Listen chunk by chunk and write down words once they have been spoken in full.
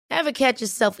Ever catch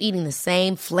yourself eating the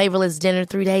same flavorless dinner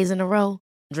 3 days in a row?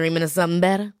 Dreaming of something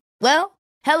better? Well,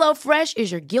 HelloFresh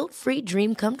is your guilt-free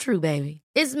dream come true, baby.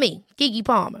 It's me, Keke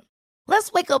Palmer.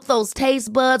 Let's wake up those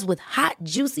taste buds with hot,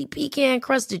 juicy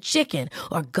pecan-crusted chicken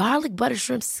or garlic butter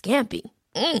shrimp scampi.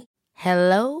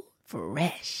 Hello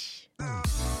Fresh.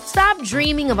 Stop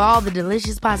dreaming of all the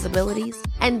delicious possibilities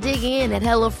and dig in at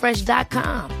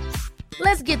HelloFresh.com.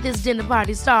 Let's get this dinner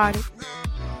party started.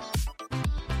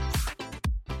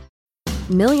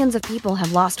 Millions of people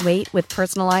have lost weight with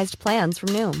personalized plans from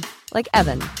Noom. Like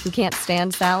Evan, who can't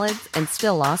stand salads and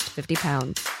still lost 50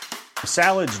 pounds.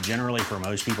 Salads generally for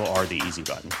most people are the easy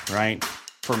button, right?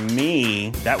 For me,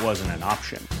 that wasn't an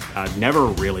option. I never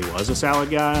really was a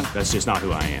salad guy. That's just not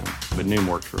who I am. But Noom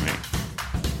worked for me.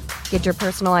 Get your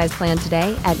personalized plan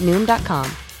today at Noom.com.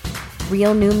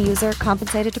 Real Noom user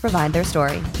compensated to provide their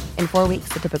story. In 4 weeks,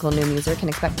 the typical Noom user can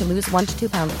expect to lose 1 to 2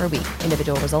 pounds per week.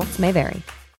 Individual results may vary.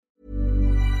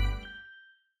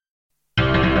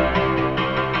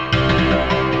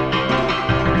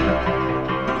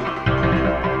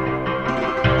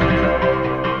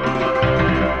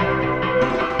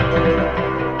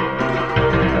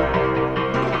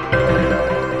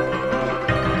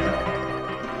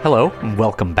 Hello, and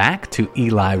welcome back to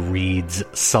Eli Reads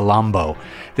Salambo.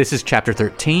 This is Chapter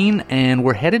 13, and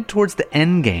we're headed towards the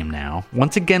end game now.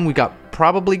 Once again, we got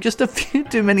probably just a few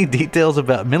too many details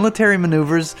about military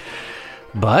maneuvers,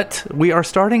 but we are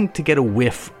starting to get a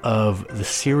whiff of the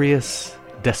serious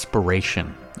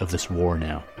desperation of this war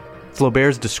now.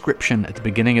 Flaubert's description at the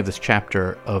beginning of this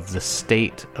chapter of the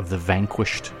state of the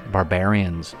vanquished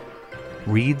barbarians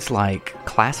reads like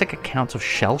classic accounts of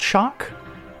shell shock.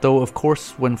 Though, of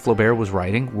course, when Flaubert was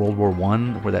writing, World War I,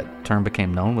 where that term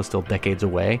became known, was still decades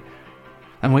away.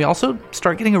 And we also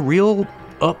start getting a real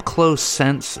up-close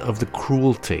sense of the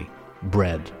cruelty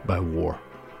bred by war.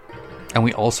 And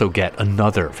we also get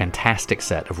another fantastic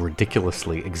set of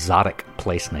ridiculously exotic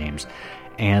place names.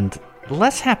 And,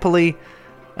 less happily,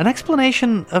 an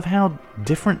explanation of how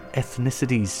different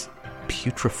ethnicities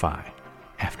putrefy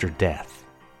after death.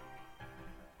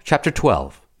 Chapter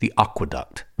 12, The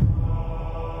Aqueduct.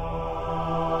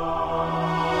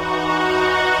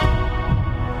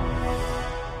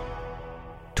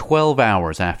 12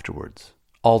 hours afterwards,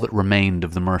 all that remained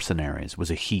of the mercenaries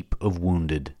was a heap of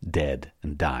wounded, dead,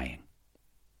 and dying.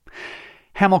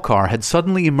 Hamilcar had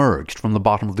suddenly emerged from the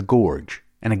bottom of the gorge,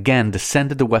 and again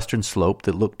descended the western slope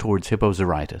that looked towards Hippo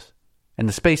Zarytus, and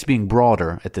the space being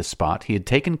broader at this spot, he had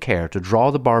taken care to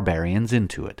draw the barbarians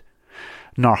into it.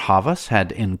 Narr'Havas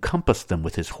had encompassed them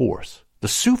with his horse. The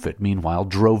Sufit, meanwhile,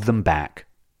 drove them back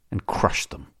and crushed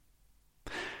them.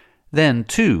 Then,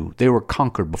 too, they were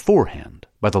conquered beforehand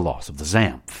by the loss of the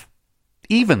Xanth.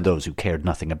 Even those who cared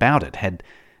nothing about it had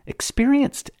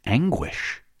experienced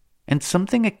anguish and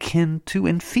something akin to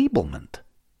enfeeblement.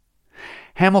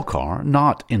 Hamilcar,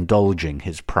 not indulging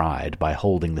his pride by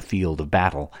holding the field of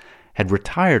battle, had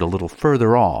retired a little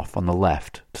further off on the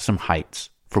left to some heights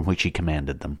from which he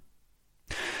commanded them.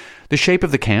 The shape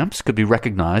of the camps could be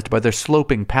recognized by their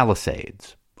sloping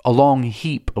palisades. A long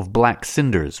heap of black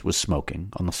cinders was smoking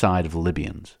on the side of the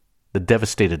Libyans. The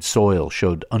devastated soil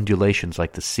showed undulations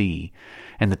like the sea,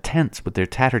 and the tents with their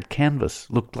tattered canvas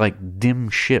looked like dim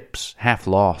ships half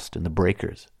lost in the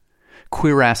breakers.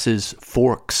 Cuirasses,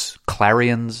 forks,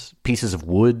 clarions, pieces of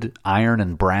wood, iron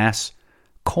and brass,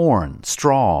 corn,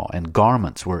 straw, and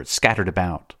garments were scattered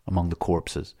about among the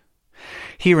corpses.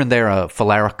 Here and there a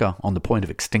philarica on the point of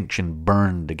extinction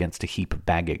burned against a heap of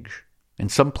baggage. In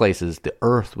some places the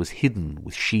earth was hidden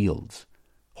with shields.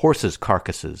 Horses'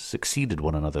 carcasses succeeded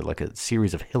one another like a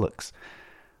series of hillocks.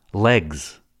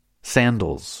 Legs,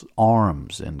 sandals,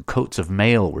 arms, and coats of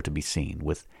mail were to be seen,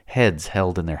 with heads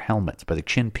held in their helmets by the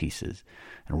chin pieces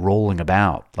and rolling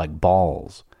about like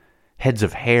balls. Heads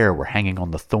of hair were hanging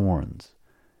on the thorns.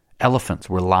 Elephants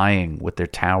were lying with their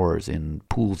towers in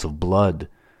pools of blood,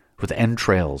 with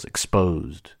entrails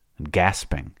exposed and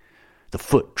gasping. The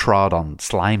foot trod on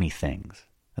slimy things,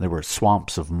 and there were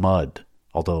swamps of mud,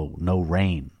 although no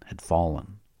rain had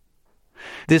fallen.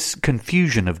 This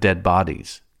confusion of dead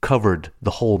bodies covered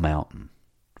the whole mountain,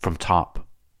 from top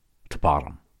to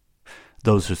bottom.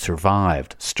 Those who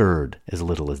survived stirred as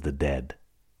little as the dead.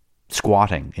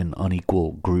 Squatting in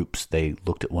unequal groups, they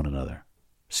looked at one another,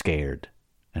 scared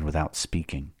and without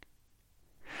speaking.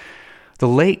 The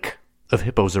lake of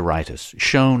Hippo Zarytus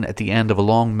shone at the end of a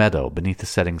long meadow beneath the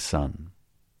setting sun.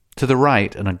 To the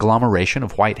right, an agglomeration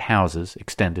of white houses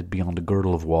extended beyond a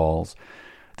girdle of walls.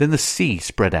 Then the sea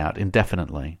spread out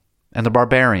indefinitely, and the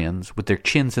barbarians, with their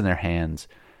chins in their hands,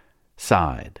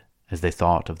 sighed as they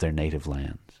thought of their native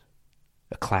lands.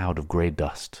 A cloud of grey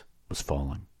dust was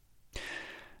falling.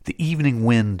 The evening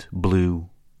wind blew,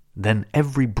 then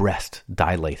every breast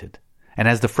dilated, and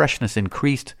as the freshness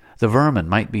increased, the vermin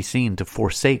might be seen to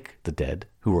forsake the dead,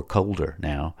 who were colder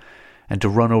now, and to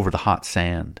run over the hot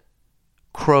sand.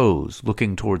 Crows,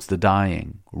 looking towards the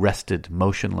dying, rested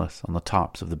motionless on the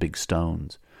tops of the big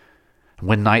stones.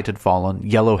 When night had fallen,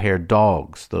 yellow-haired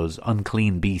dogs, those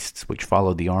unclean beasts which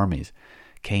followed the armies,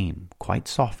 came quite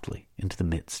softly into the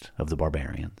midst of the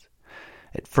barbarians.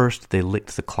 At first they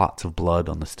licked the clots of blood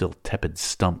on the still tepid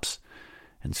stumps,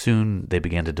 and soon they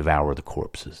began to devour the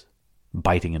corpses,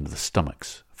 biting into the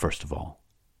stomachs first of all.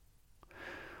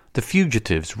 The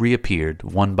fugitives reappeared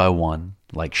one by one,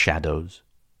 like shadows.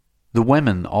 The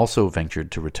women also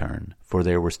ventured to return, for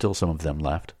there were still some of them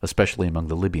left, especially among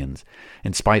the Libyans,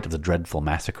 in spite of the dreadful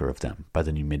massacre of them by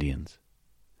the Numidians.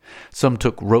 Some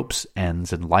took ropes'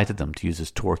 ends and lighted them to use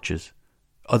as torches.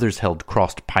 Others held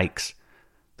crossed pikes.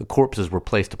 The corpses were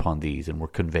placed upon these and were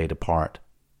conveyed apart.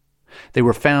 They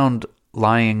were found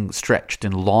lying stretched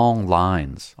in long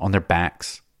lines on their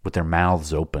backs, with their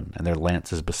mouths open and their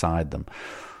lances beside them,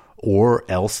 or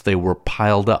else they were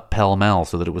piled up pell-mell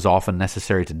so that it was often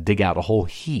necessary to dig out a whole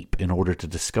heap in order to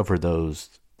discover those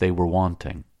they were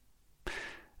wanting.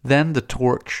 Then the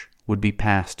torch would be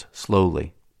passed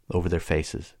slowly over their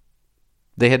faces.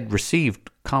 They had received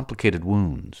complicated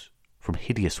wounds from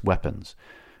hideous weapons.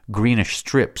 Greenish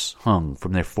strips hung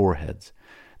from their foreheads.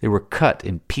 They were cut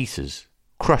in pieces,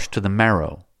 crushed to the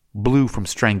marrow, blue from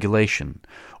strangulation,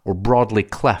 or broadly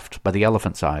cleft by the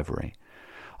elephant's ivory.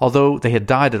 Although they had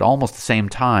died at almost the same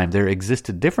time, there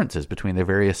existed differences between their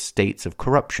various states of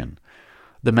corruption.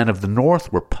 The men of the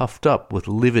north were puffed up with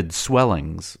livid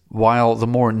swellings, while the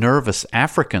more nervous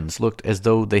Africans looked as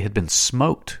though they had been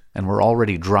smoked and were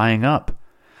already drying up.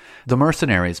 The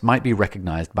mercenaries might be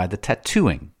recognized by the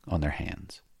tattooing on their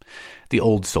hands. The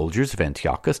old soldiers of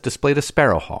Antiochus displayed a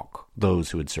sparrowhawk,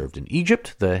 those who had served in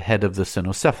Egypt the head of the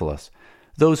cynocephalus,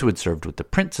 those who had served with the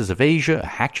princes of Asia a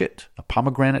hatchet, a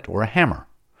pomegranate, or a hammer.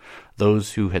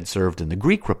 Those who had served in the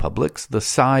Greek republics the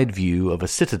side view of a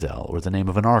citadel or the name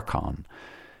of an archon,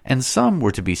 and some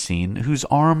were to be seen whose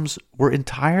arms were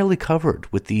entirely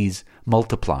covered with these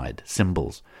multiplied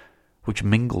symbols, which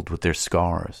mingled with their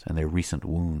scars and their recent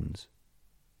wounds.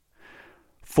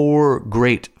 4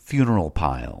 great funeral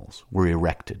piles were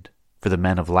erected for the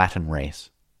men of Latin race,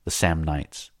 the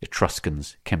Samnites,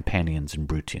 Etruscans, Campanians, and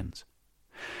Bruttians.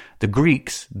 The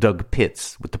Greeks dug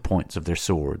pits with the points of their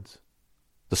swords.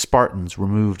 The Spartans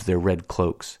removed their red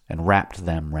cloaks and wrapped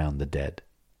them round the dead.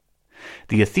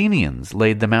 The Athenians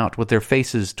laid them out with their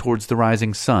faces towards the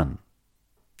rising sun.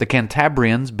 The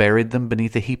Cantabrians buried them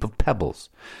beneath a heap of pebbles.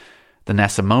 The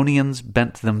Nasamonians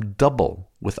bent them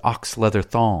double with ox-leather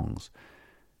thongs,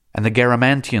 and the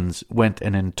Garamantians went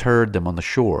and interred them on the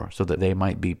shore so that they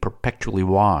might be perpetually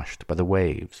washed by the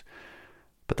waves.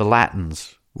 But the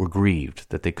Latins were grieved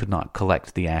that they could not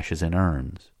collect the ashes in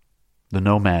urns. The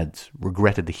nomads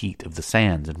regretted the heat of the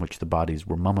sands in which the bodies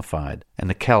were mummified, and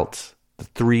the Celts, the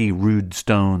 3 rude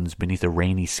stones beneath a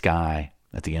rainy sky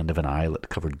at the end of an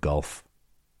islet-covered gulf.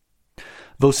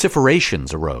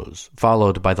 Vociferations arose,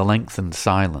 followed by the lengthened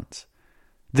silence.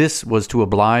 This was to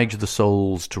oblige the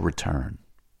souls to return.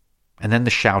 And then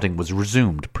the shouting was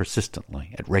resumed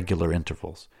persistently at regular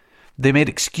intervals. They made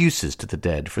excuses to the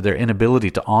dead for their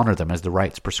inability to honor them as the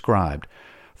rites prescribed,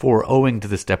 for owing to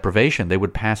this deprivation they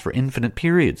would pass for infinite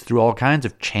periods through all kinds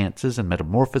of chances and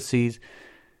metamorphoses.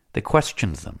 They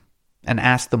questioned them and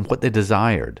asked them what they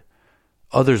desired.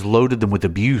 Others loaded them with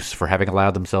abuse for having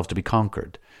allowed themselves to be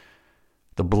conquered.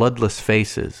 The bloodless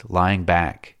faces lying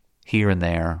back here and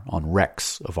there on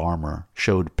wrecks of armor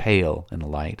showed pale in the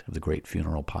light of the great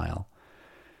funeral pile.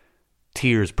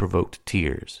 Tears provoked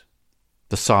tears.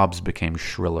 The sobs became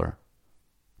shriller.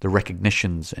 The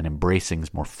recognitions and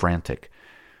embracings more frantic.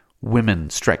 Women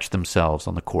stretched themselves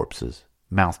on the corpses,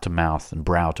 mouth to mouth and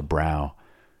brow to brow.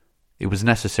 It was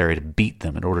necessary to beat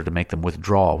them in order to make them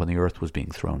withdraw when the earth was being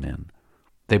thrown in.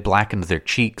 They blackened their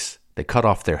cheeks. They cut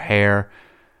off their hair.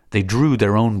 They drew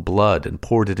their own blood and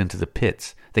poured it into the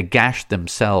pits. They gashed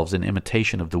themselves in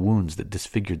imitation of the wounds that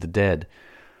disfigured the dead.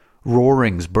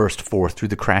 Roarings burst forth through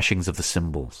the crashings of the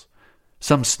cymbals.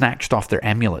 Some snatched off their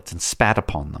amulets and spat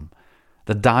upon them.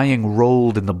 The dying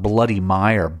rolled in the bloody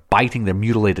mire, biting their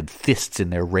mutilated fists in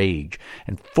their rage,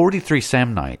 and 43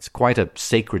 Samnites, quite a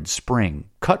sacred spring,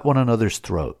 cut one another's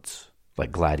throats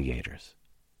like gladiators.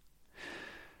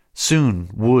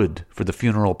 Soon wood for the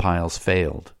funeral piles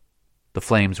failed. The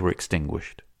flames were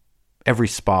extinguished. Every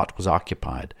spot was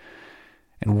occupied,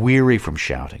 and weary from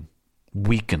shouting,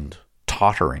 weakened,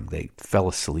 tottering, they fell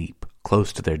asleep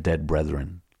close to their dead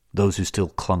brethren, those who still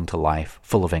clung to life,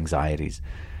 full of anxieties,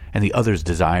 and the others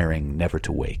desiring never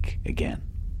to wake again.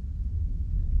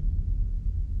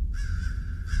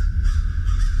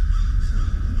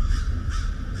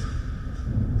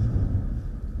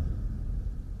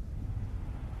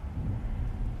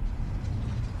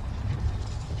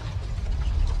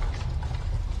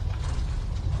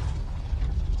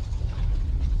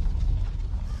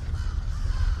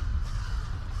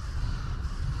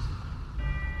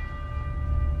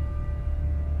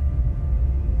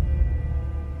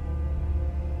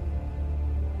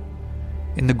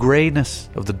 In the grayness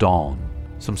of the dawn,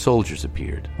 some soldiers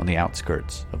appeared on the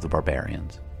outskirts of the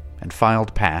barbarians, and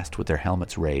filed past with their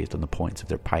helmets raised on the points of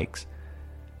their pikes.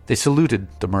 They saluted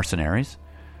the mercenaries,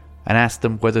 and asked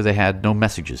them whether they had no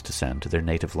messages to send to their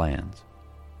native lands.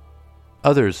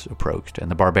 Others approached, and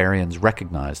the barbarians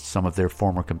recognized some of their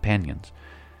former companions.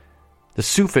 The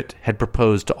Sufit had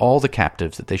proposed to all the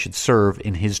captives that they should serve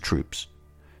in his troops.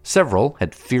 Several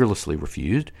had fearlessly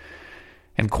refused,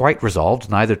 and quite resolved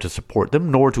neither to support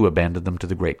them nor to abandon them to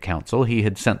the Great Council, he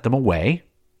had sent them away,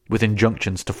 with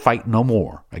injunctions to fight no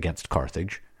more against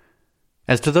Carthage.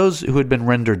 As to those who had been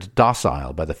rendered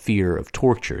docile by the fear of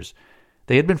tortures,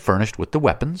 they had been furnished with the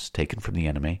weapons taken from the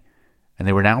enemy, and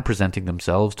they were now presenting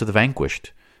themselves to the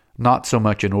vanquished, not so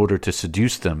much in order to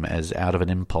seduce them as out of an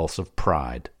impulse of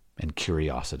pride and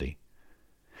curiosity.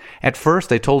 At first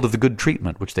they told of the good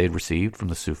treatment which they had received from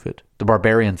the Sufit. The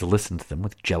barbarians listened to them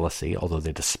with jealousy, although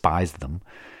they despised them.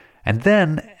 And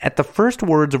then, at the first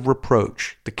words of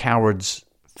reproach, the cowards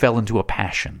fell into a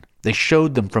passion. They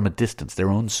showed them from a distance their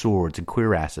own swords and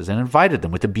cuirasses, and invited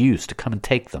them with abuse to come and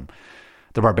take them.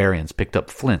 The barbarians picked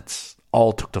up flints.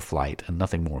 All took to flight, and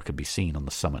nothing more could be seen on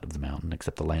the summit of the mountain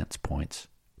except the lance points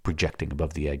projecting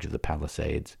above the edge of the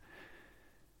palisades.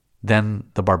 Then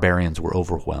the barbarians were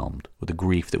overwhelmed with a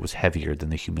grief that was heavier than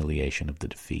the humiliation of the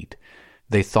defeat.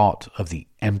 They thought of the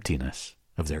emptiness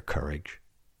of their courage,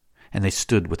 and they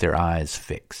stood with their eyes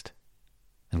fixed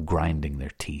and grinding their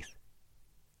teeth.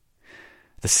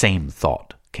 The same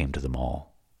thought came to them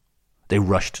all. They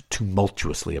rushed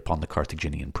tumultuously upon the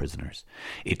Carthaginian prisoners.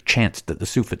 It chanced that the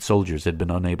Sufit soldiers had been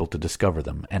unable to discover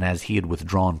them, and as he had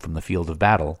withdrawn from the field of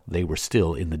battle, they were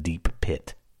still in the deep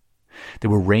pit. They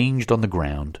were ranged on the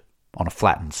ground, on a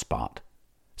flattened spot.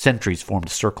 Sentries formed a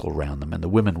circle around them, and the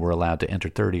women were allowed to enter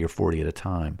 30 or 40 at a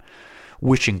time.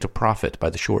 Wishing to profit by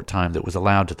the short time that was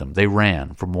allowed to them, they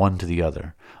ran from one to the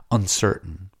other,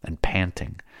 uncertain and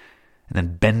panting, and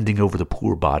then bending over the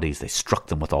poor bodies, they struck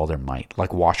them with all their might,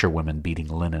 like washerwomen beating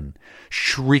linen.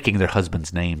 Shrieking their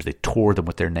husbands' names, they tore them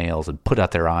with their nails and put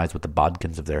out their eyes with the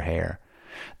bodkins of their hair.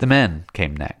 The men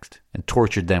came next, and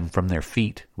tortured them from their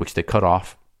feet, which they cut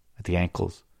off at the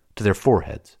ankles, to their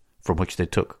foreheads, from which they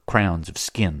took crowns of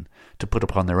skin to put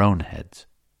upon their own heads.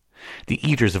 The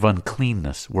eaters of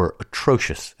uncleanness were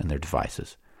atrocious in their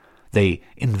devices. They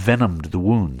envenomed the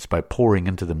wounds by pouring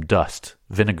into them dust,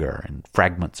 vinegar, and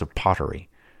fragments of pottery.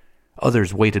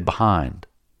 Others waited behind.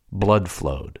 Blood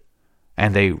flowed,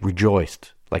 and they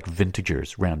rejoiced like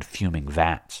vintagers round fuming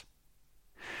vats.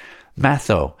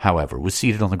 Matho, however, was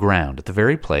seated on the ground at the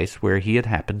very place where he had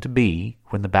happened to be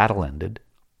when the battle ended,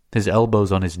 his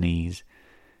elbows on his knees,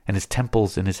 and his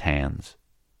temples in his hands.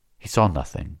 He saw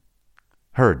nothing,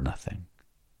 heard nothing,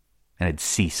 and had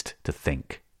ceased to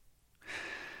think.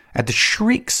 At the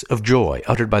shrieks of joy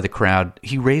uttered by the crowd,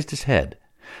 he raised his head.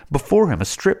 Before him a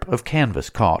strip of canvas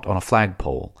caught on a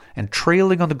flagpole, and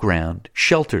trailing on the ground,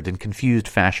 sheltered in confused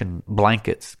fashion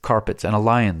blankets, carpets, and a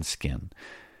lion's skin.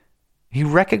 He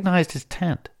recognized his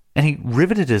tent, and he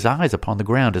riveted his eyes upon the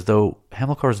ground as though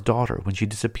Hamilcar's daughter, when she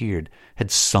disappeared,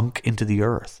 had sunk into the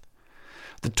earth.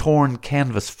 The torn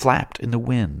canvas flapped in the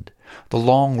wind. The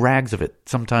long rags of it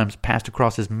sometimes passed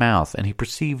across his mouth, and he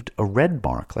perceived a red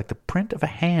mark like the print of a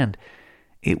hand.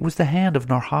 It was the hand of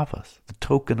Narr'Havas, the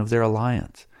token of their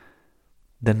alliance.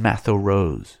 Then Matho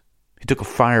rose. He took a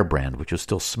firebrand which was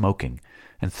still smoking,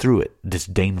 and threw it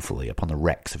disdainfully upon the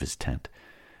wrecks of his tent.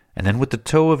 And then with the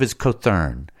toe of his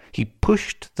cothurn he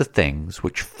pushed the things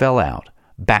which fell out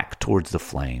back towards the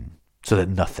flame, so that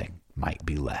nothing might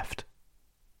be left.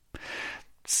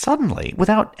 Suddenly,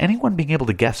 without anyone being able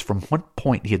to guess from what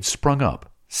point he had sprung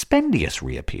up, Spendius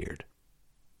reappeared.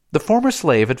 The former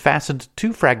slave had fastened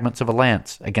 2 fragments of a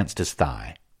lance against his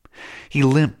thigh. He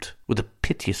limped with a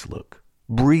piteous look,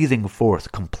 breathing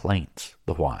forth complaints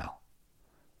the while.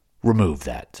 "Remove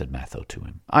that," said Matho to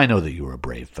him. "I know that you are a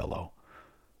brave fellow."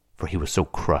 For he was so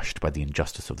crushed by the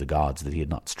injustice of the gods that he had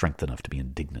not strength enough to be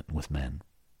indignant with men.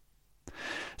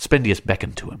 Spendius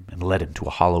beckoned to him and led him to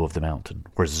a hollow of the mountain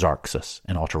where Zarxus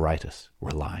and Autaritus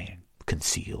were lying,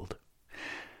 concealed.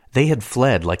 They had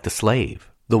fled like the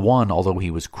slave. the one although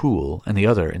he was cruel, and the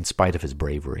other in spite of his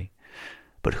bravery.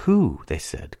 But who, they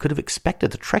said, could have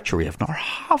expected the treachery of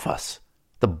Narr'Havas,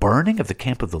 the burning of the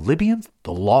camp of the Libyans,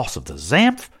 the loss of the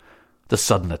Xanth, the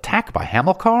sudden attack by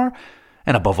Hamilcar,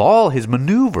 and above all his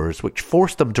maneuvers which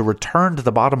forced them to return to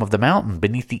the bottom of the mountain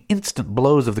beneath the instant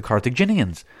blows of the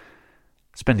Carthaginians?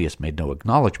 Spendius made no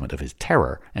acknowledgment of his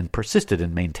terror, and persisted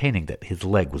in maintaining that his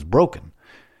leg was broken.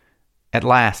 At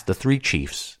last the three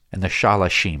chiefs and the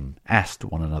Shalashim asked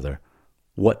one another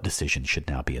what decision should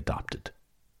now be adopted.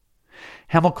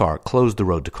 Hamilcar closed the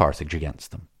road to Carthage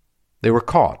against them. They were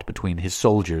caught between his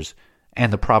soldiers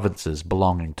and the provinces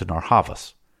belonging to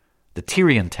Narr'Havas. The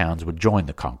Tyrian towns would join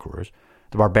the conquerors.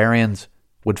 The barbarians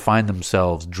would find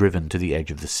themselves driven to the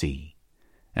edge of the sea,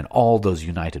 and all those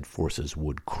united forces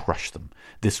would crush them.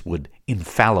 This would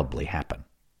infallibly happen.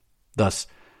 Thus,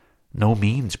 no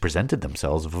means presented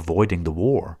themselves of avoiding the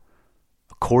war.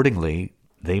 Accordingly,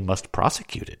 they must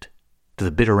prosecute it to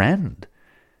the bitter end.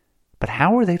 But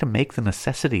how were they to make the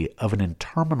necessity of an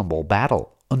interminable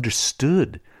battle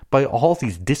understood by all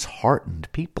these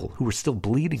disheartened people who were still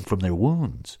bleeding from their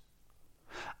wounds?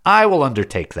 "I will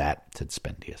undertake that," said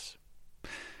Spendius.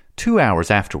 2 hours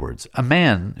afterwards, a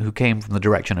man who came from the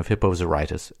direction of Hippo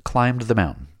Zarytus climbed the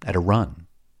mountain at a run.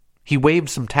 He waved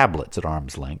some tablets at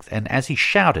arm's length, and as he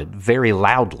shouted very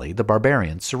loudly, the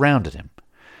barbarians surrounded him.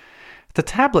 The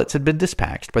tablets had been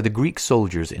dispatched by the Greek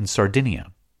soldiers in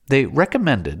Sardinia. They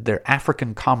recommended their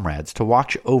African comrades to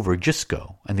watch over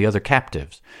Gisco and the other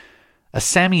captives. A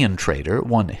Samian trader,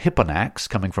 one Hipponax,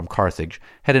 coming from Carthage,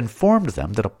 had informed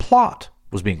them that a plot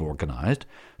was being organized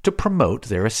to promote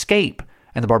their escape,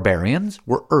 and the barbarians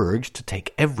were urged to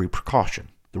take every precaution.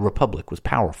 The Republic was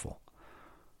powerful.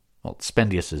 Well,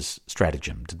 Spendius's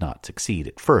stratagem did not succeed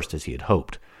at first as he had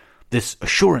hoped. This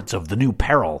assurance of the new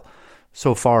peril,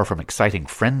 so far from exciting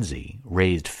frenzy,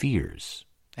 raised fears,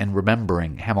 and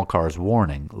remembering Hamilcar's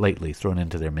warning lately thrown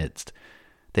into their midst,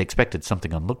 they expected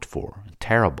something unlooked for and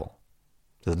terrible.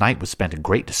 The night was spent in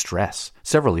great distress.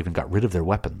 Several even got rid of their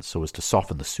weapons so as to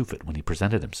soften the Suffet when he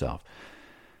presented himself.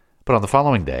 But on the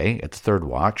following day, at the third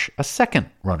watch, a second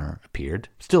runner appeared,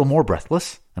 still more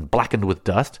breathless and blackened with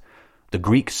dust. The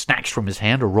Greek snatched from his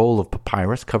hand a roll of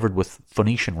papyrus covered with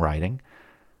Phoenician writing.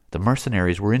 The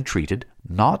mercenaries were entreated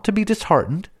not to be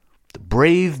disheartened. The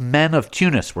brave men of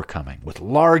Tunis were coming, with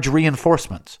large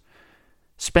reinforcements.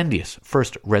 Spendius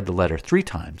first read the letter 3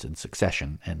 times in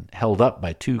succession, and held up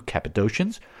by 2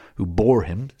 Cappadocians, who bore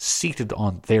him seated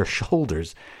on their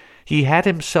shoulders, he had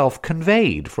himself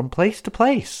conveyed from place to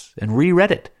place, and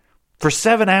reread it. For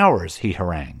 7 hours he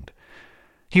harangued.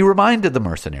 He reminded the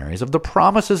mercenaries of the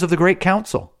promises of the Great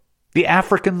Council, the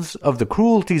Africans of the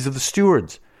cruelties of the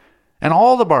stewards, and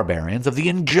all the barbarians of the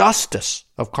injustice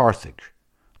of Carthage.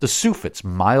 The Suffet's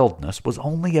mildness was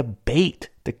only a bait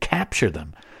to capture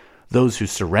them. Those who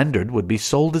surrendered would be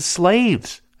sold as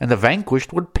slaves, and the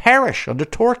vanquished would perish under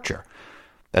torture.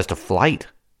 As to flight,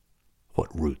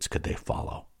 what routes could they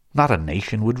follow? Not a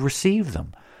nation would receive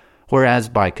them, whereas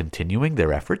by continuing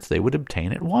their efforts they would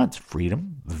obtain at once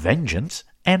freedom, vengeance,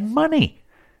 and money.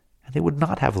 And they would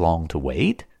not have long to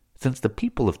wait, since the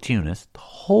people of Tunis, the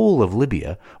whole of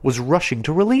Libya, was rushing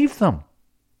to relieve them.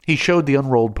 He showed the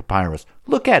unrolled papyrus.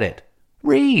 "Look at it.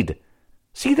 Read.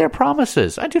 See their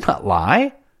promises. I do not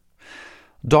lie."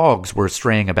 Dogs were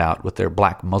straying about with their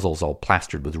black muzzles all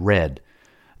plastered with red.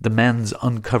 The men's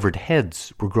uncovered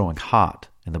heads were growing hot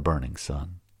in the burning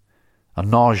sun. A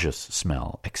nauseous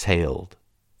smell exhaled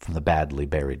from the badly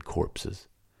buried corpses.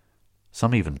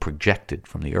 Some even projected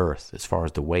from the earth as far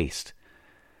as the waist.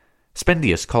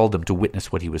 Spendius called them to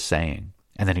witness what he was saying,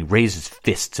 and then he raised his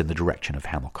fists in the direction of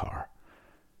Hamilcar.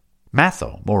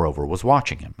 Matho, moreover, was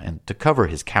watching him, and to cover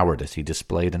his cowardice he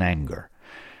displayed an anger,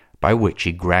 by which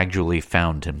he gradually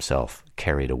found himself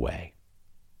carried away.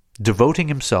 Devoting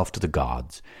himself to the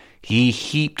gods, he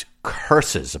heaped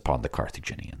curses upon the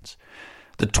Carthaginians.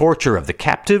 The torture of the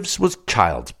captives was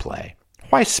child's play.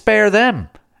 Why spare them,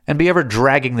 and be ever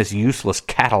dragging this useless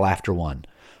cattle after one?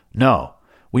 No,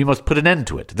 we must put an end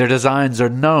to it. Their designs are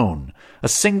known. A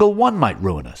single one might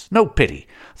ruin us. No pity.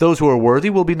 Those who are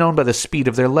worthy will be known by the speed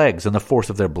of their legs and the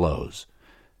force of their blows.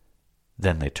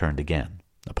 Then they turned again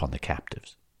upon the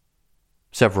captives.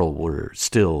 Several were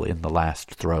still in the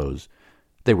last throes.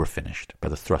 They were finished by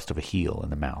the thrust of a heel in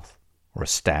the mouth, or a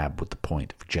stab with the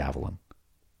point of a javelin.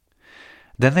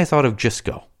 Then they thought of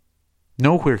Gisco.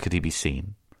 Nowhere could he be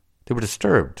seen. They were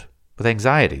disturbed with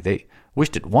anxiety. They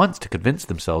wished at once to convince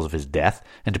themselves of his death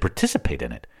and to participate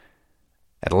in it.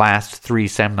 At last 3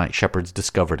 Samnite shepherds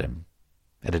discovered him,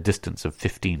 at a distance of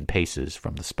 15 paces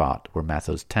from the spot where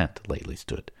Matho's tent lately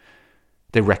stood.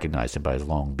 They recognized him by his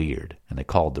long beard, and they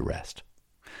called the rest.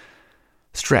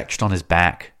 Stretched on his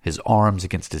back, his arms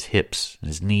against his hips and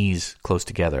his knees close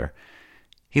together,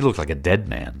 he looked like a dead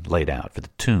man laid out for the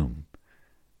tomb.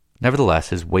 Nevertheless,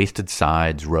 his wasted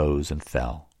sides rose and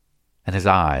fell, and his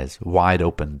eyes, wide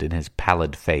opened in his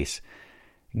pallid face,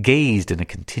 gazed in a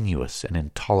continuous and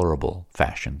intolerable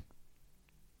fashion.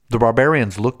 The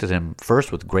barbarians looked at him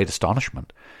first with great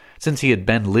astonishment. Since he had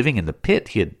been living in the pit,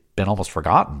 he had been almost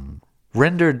forgotten.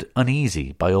 Rendered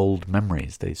uneasy by old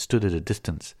memories, they stood at a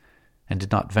distance and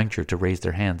did not venture to raise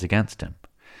their hands against him.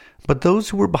 But those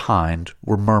who were behind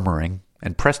were murmuring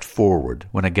and pressed forward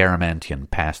when a Garamantian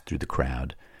passed through the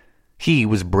crowd. He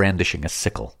was brandishing a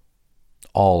sickle.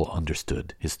 All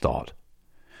understood his thought.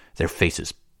 Their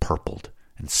faces purpled,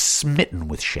 and smitten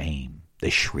with shame, they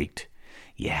shrieked,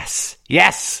 "Yes!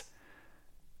 Yes!"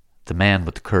 The man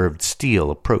with the curved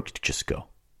steel approached Gisco.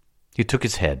 He took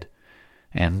his head,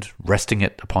 and, resting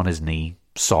it upon his knee,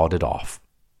 sawed it off,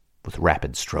 with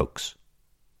rapid strokes.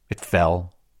 It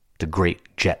fell. The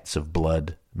great jets of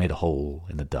blood made a hole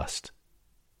in the dust.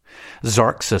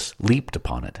 Xarxus leaped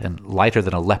upon it, and lighter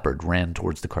than a leopard ran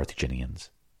towards the Carthaginians.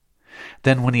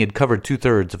 Then, when he had covered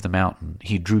 2/3 of the mountain,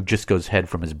 he drew Gisco's head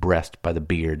from his breast by the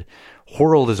beard,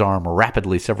 whirled his arm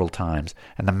rapidly several times,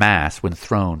 and the mass, when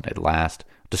thrown at last,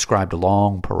 described a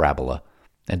long parabola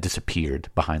and disappeared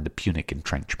behind the Punic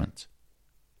entrenchments.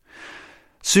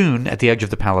 Soon, at the edge of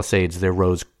the palisades, there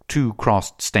rose 2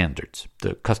 crossed standards,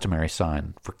 the customary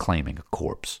sign for claiming a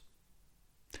corpse.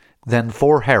 Then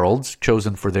 4 heralds,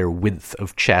 chosen for their width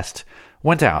of chest,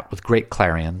 went out with great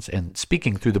clarions, and,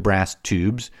 speaking through the brass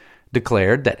tubes,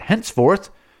 declared that henceforth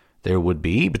there would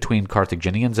be, between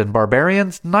Carthaginians and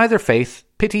barbarians, neither faith,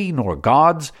 pity, nor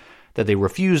gods, that they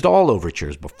refused all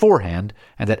overtures beforehand,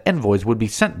 and that envoys would be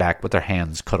sent back with their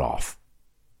hands cut off.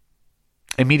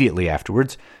 Immediately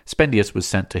afterwards, Spendius was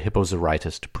sent to Hippo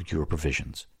Zarytus to procure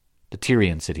provisions. The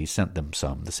Tyrian city sent them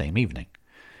some the same evening.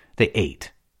 They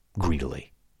ate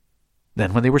greedily.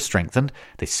 Then, when they were strengthened,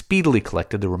 they speedily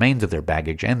collected the remains of their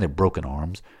baggage and their broken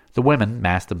arms. The women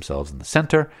massed themselves in the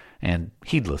center, and,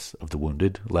 heedless of the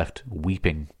wounded, left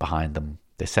weeping behind them,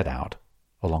 they set out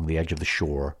along the edge of the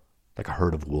shore like a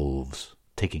herd of wolves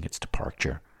taking its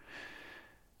departure.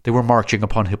 They were marching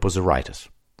upon Hippo Zarytus,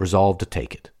 resolved to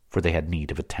take it, for they had need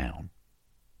of a town.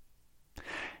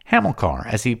 Hamilcar,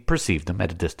 as he perceived them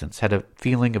at a distance, had a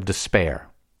feeling of despair,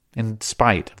 in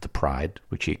spite of the pride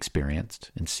which he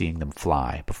experienced in seeing them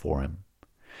fly before him.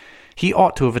 He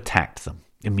ought to have attacked them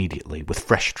immediately with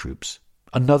fresh troops.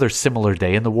 Another similar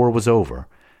day and the war was over.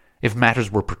 If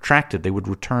matters were protracted, they would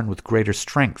return with greater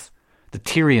strength. The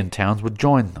Tyrian towns would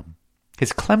join them.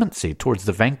 His clemency towards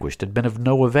the vanquished had been of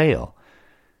no avail.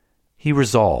 He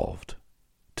resolved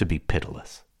to be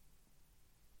pitiless.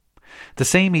 The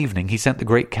same evening he sent the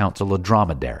great council a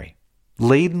dromedary,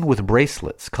 laden with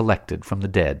bracelets collected from the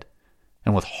dead,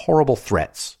 and with horrible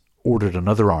threats ordered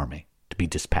another army to be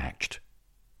dispatched.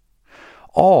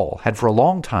 All had for a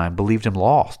long time believed him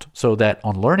lost, so that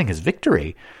on learning his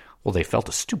victory, they felt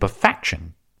a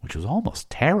stupefaction which was almost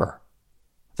terror.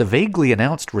 The vaguely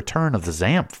announced return of the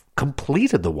Xanth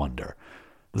completed the wonder.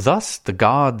 Thus the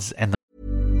gods and the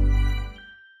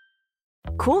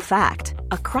Cool fact,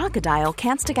 a crocodile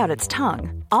can't stick out its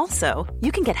tongue. Also,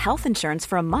 you can get health insurance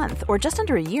for a month or just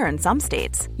under a year in some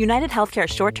states. United Healthcare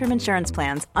short-term insurance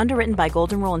plans, underwritten by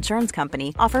Golden Rule Insurance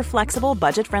Company, offer flexible,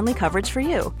 budget-friendly coverage for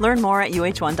you. Learn more at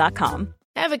uh1.com.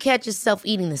 Ever catch yourself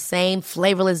eating the same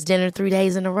flavorless dinner 3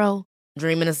 days in a row?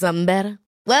 Dreaming of something better?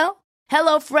 Well,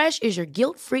 HelloFresh is your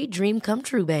guilt-free dream come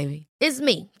true, baby. It's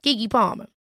me, Keke Palmer.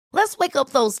 Let's wake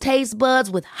up those taste buds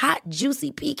with hot,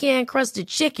 juicy pecan-crusted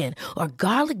chicken or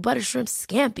garlic butter shrimp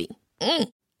scampi.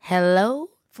 Hello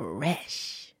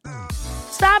Fresh.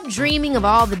 Stop dreaming of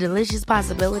all the delicious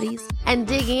possibilities and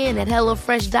dig in at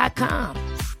HelloFresh.com.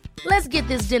 Let's get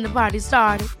this dinner party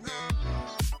started.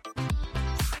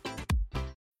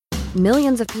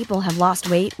 Millions of people have lost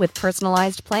weight with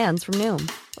personalized plans from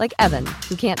Noom. Like Evan,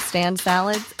 who can't stand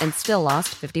salads and still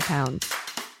lost 50 pounds.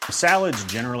 Salads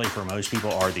generally for most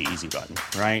people are the easy button,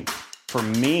 right? For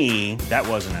me, that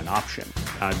wasn't an option.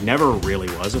 I never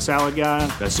really was a salad guy.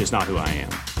 That's just not who I am.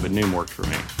 But Noom worked for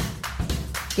me.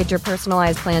 Get your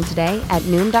personalized plan today at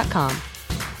Noom.com.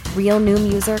 Real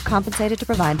Noom user compensated to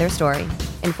provide their story.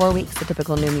 In 4 weeks, the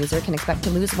typical Noom user can expect to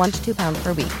lose 1 to 2 pounds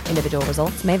per week. Individual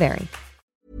results may vary.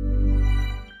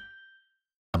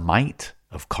 The might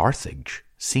of Carthage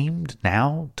seemed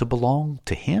now to belong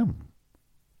to him.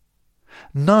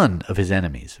 None of his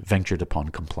enemies ventured upon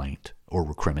complaint or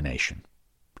recrimination.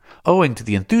 Owing to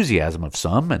the enthusiasm of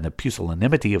some and the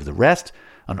pusillanimity of the rest,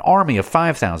 An army of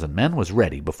 5,000 men was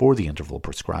ready before the interval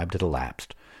prescribed had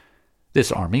elapsed.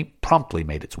 This army promptly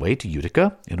made its way to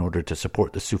Utica in order to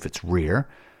support the Suffet's rear,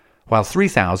 while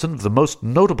 3,000 of the most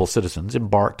notable citizens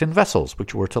embarked in vessels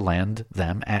which were to land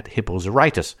them at Hippo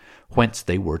Zarytus, whence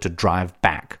they were to drive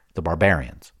back the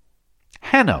barbarians.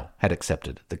 Hanno had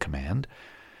accepted the command,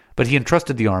 but he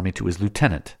entrusted the army to his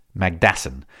lieutenant,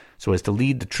 Magdassin, so as to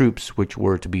lead the troops which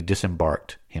were to be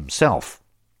disembarked himself,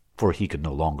 for he could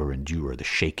no longer endure the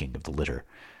shaking of the litter.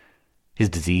 His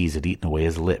disease had eaten away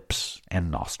his lips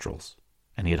and nostrils,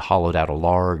 and he had hollowed out a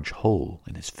large hole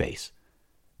in his face.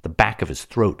 The back of his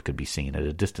throat could be seen at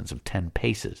a distance of 10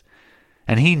 paces,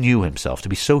 and he knew himself to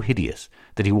be so hideous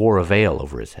that he wore a veil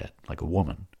over his head, like a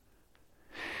woman.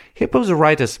 Hippo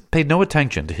Zarytus paid no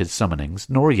attention to his summonings,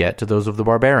 nor yet to those of the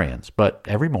barbarians, but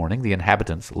every morning the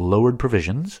inhabitants lowered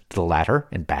provisions to the latter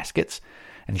in baskets,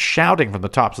 and shouting from the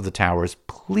tops of the towers,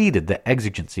 pleaded the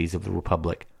exigencies of the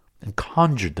Republic, and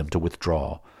conjured them to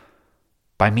withdraw.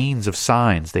 By means of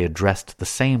signs they addressed the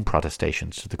same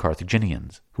protestations to the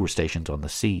Carthaginians, who were stationed on the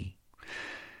sea.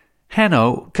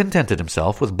 Hanno contented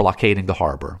himself with blockading the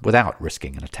harbor without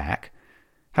risking an attack.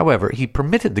 However, he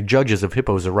permitted the judges of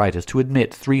Hippo Zarytus to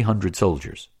admit 300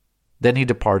 soldiers. Then he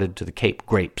departed to the Cape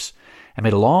Grapes and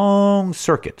made a long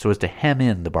circuit so as to hem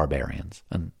in the barbarians,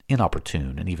 an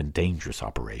inopportune and even dangerous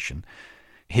operation.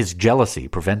 His jealousy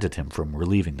prevented him from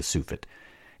relieving the Suffet.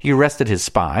 He arrested his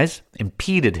spies,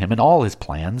 impeded him in all his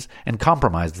plans, and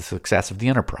compromised the success of the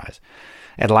enterprise.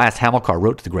 At last Hamilcar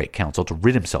wrote to the Great Council to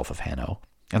rid himself of Hanno,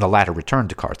 and the latter returned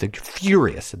to Carthage,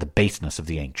 furious at the baseness of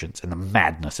the ancients and the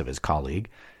madness of his colleague.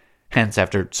 Hence,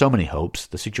 after so many hopes,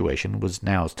 the situation was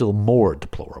now still more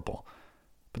deplorable.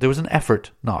 But there was an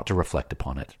effort not to reflect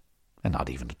upon it, and not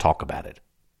even to talk about it.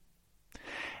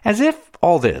 As if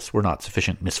all this were not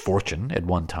sufficient misfortune at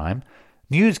one time,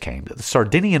 news came that the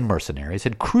Sardinian mercenaries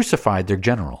had crucified their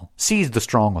general, seized the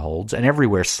strongholds, and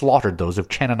everywhere slaughtered those of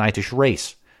Canaanitish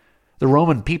race. The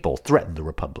Roman people threatened the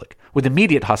Republic with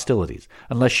immediate hostilities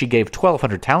unless she gave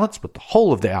 1,200 talents with the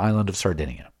whole of the island of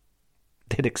Sardinia.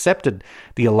 They had accepted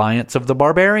the alliance of the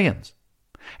barbarians,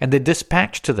 and they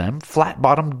dispatched to them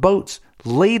flat-bottomed boats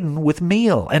laden with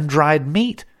meal and dried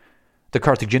meat. The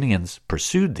Carthaginians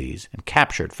pursued these and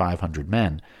captured 500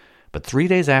 men, but 3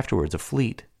 days afterwards a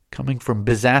fleet, coming from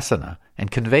Byzacina and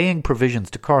conveying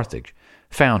provisions to Carthage,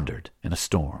 foundered in a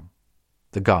storm.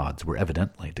 The gods were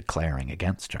evidently declaring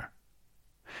against her.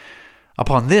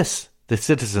 Upon this, the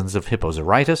citizens of Hippo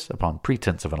Zarytus, upon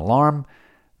pretense of an alarm,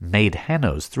 made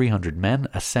Hanno's 300 men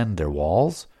ascend their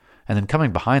walls, and then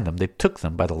coming behind them, they took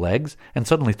them by the legs and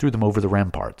suddenly threw them over the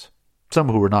ramparts. Some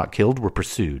who were not killed were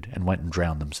pursued and went and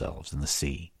drowned themselves in the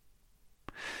sea.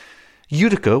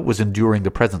 Utica was enduring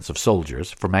the presence of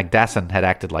soldiers, for Magdassin had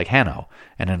acted like Hanno,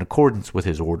 and in accordance with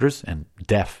his orders, and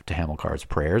deaf to Hamilcar's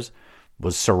prayers,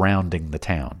 was surrounding the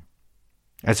town.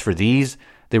 As for these,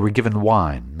 they were given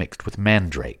wine mixed with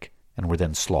mandrake, and were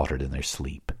then slaughtered in their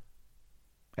sleep.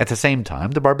 At the same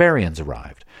time, the barbarians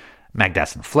arrived.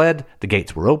 Magdassin fled, the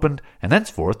gates were opened, and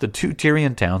thenceforth the two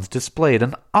Tyrian towns displayed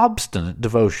an obstinate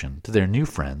devotion to their new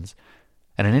friends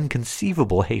and an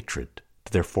inconceivable hatred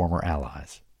to their former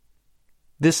allies.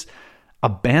 This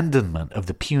abandonment of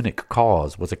the Punic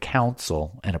cause was a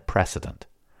counsel and a precedent.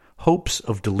 Hopes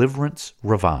of deliverance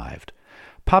revived.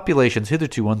 Populations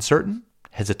hitherto uncertain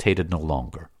hesitated no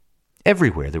longer.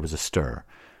 Everywhere there was a stir.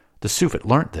 The Suffet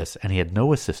learnt this, and he had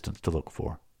no assistance to look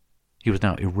for. He was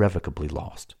now irrevocably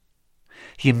lost.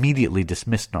 He immediately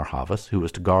dismissed Narhavas, who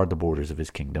was to guard the borders of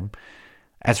his kingdom.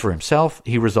 As for himself,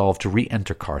 he resolved to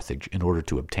re-enter Carthage in order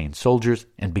to obtain soldiers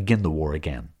and begin the war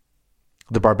again.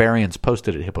 The barbarians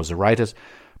posted at Hippo Zarytus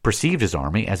perceived his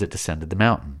army as it descended the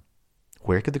mountain.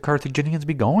 Where could the Carthaginians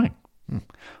be going?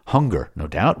 Hunger, no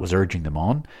doubt, was urging them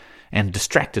on, and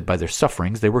distracted by their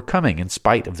sufferings, they were coming, in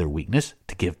spite of their weakness,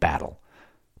 to give battle.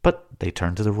 But they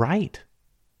turned to the right.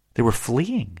 They were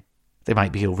fleeing. They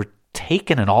might be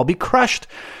overtaken and all be crushed.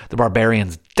 The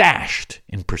barbarians dashed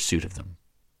in pursuit of them.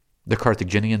 The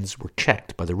Carthaginians were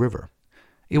checked by the river.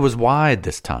 It was wide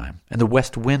this time, and the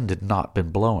west wind had not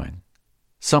been blowing.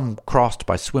 Some crossed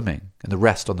by swimming, and the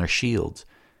rest on their shields.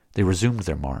 They resumed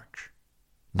their march.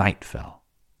 Night fell.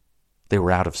 They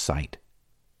were out of sight.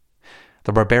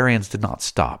 The barbarians did not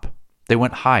stop. They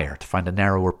went higher to find a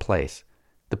narrower place.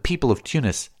 The people of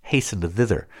Tunis hastened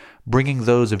thither, bringing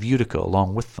those of Utica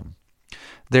along with them.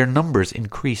 Their numbers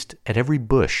increased at every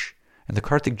bush, and the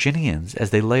Carthaginians,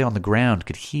 as they lay on the ground,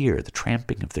 could hear the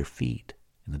tramping of their feet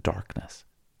in the darkness.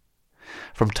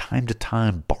 From time to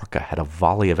time, Barca had a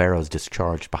volley of arrows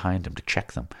discharged behind him to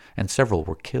check them, and several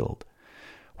were killed.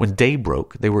 When day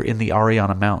broke, they were in the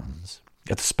Ariana Mountains.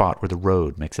 at the spot where the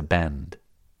road makes a bend.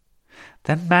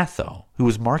 Then Matho, who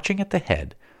was marching at the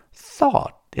head,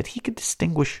 thought that he could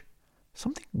distinguish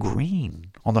something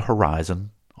green on the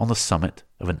horizon on the summit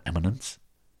of an eminence.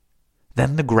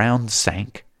 Then the ground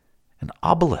sank, and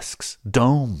obelisks,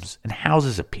 domes, and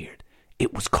houses appeared.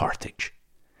 It was Carthage.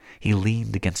 He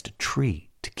leaned against a tree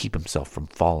to keep himself from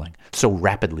falling, so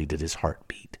rapidly did his heart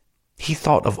beat. He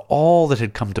thought of all that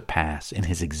had come to pass in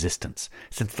his existence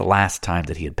since the last time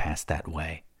that he had passed that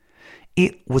way.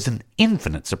 It was an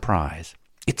infinite surprise.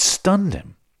 It stunned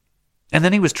him. And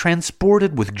then he was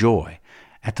transported with joy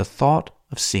at the thought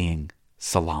of seeing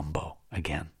Salammbô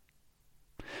again.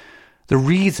 The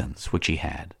reasons which he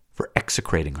had for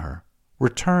execrating her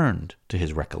returned to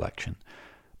his recollection,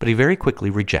 but he very quickly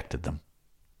rejected them.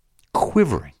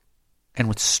 Quivering and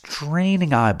with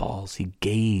straining eyeballs, he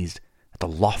gazed at the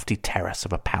lofty terrace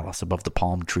of a palace above the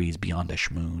palm trees beyond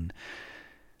Eschmoun.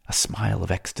 A smile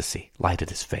of ecstasy lighted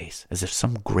his face, as if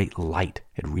some great light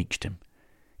had reached him.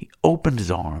 He opened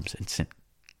his arms and sent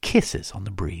kisses on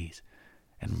the breeze,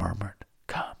 and murmured,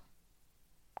 "Come,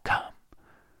 come."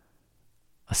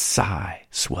 A sigh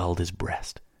swelled his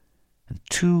breast, and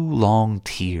 2 long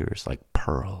tears like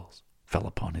pearls fell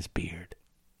upon his beard.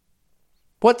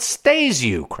 "What stays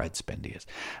you?" cried Spendius.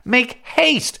 "Make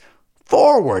haste!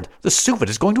 Forward! The Suevid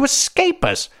is going to escape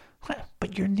us!"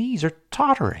 "But your knees are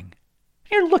tottering.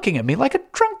 You're looking at me like a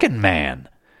drunken man."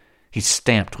 He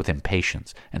stamped with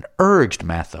impatience and urged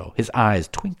Matho, his eyes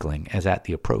twinkling as at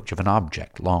the approach of an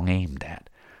object long aimed at.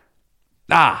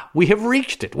 "Ah, we have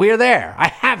reached it! We are there! I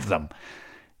have them!"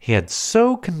 He had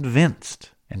so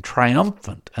convinced and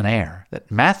triumphant an air that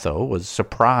Matho was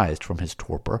surprised from his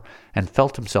torpor and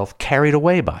felt himself carried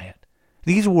away by it.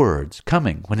 These words,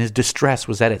 coming when his distress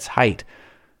was at its height,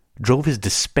 drove his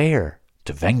despair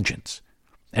to vengeance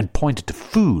and pointed to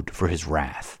food for his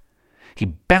wrath. He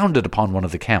bounded upon one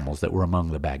of the camels that were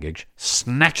among the baggage,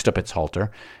 snatched up its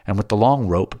halter, and with the long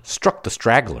rope struck the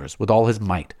stragglers with all his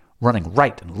might, running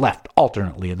right and left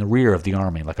alternately in the rear of the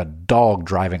army like a dog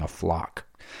driving a flock.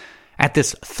 At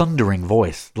this thundering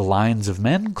voice, the lines of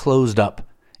men closed up.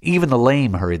 Even the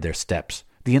lame hurried their steps.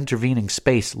 The intervening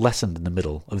space lessened in the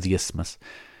middle of the isthmus.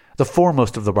 The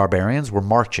foremost of the barbarians were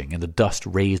marching in the dust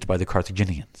raised by the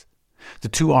Carthaginians. The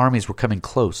 2 armies were coming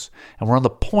close and were on the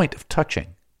point of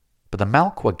touching, but the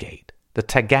Malqua gate, the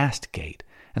Tagaste gate,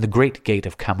 and the great gate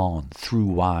of Khamon threw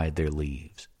wide their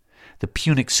leaves. The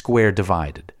Punic square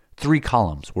divided. 3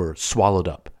 columns were swallowed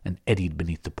up and eddied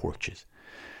beneath the porches.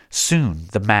 Soon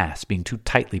the mass, being too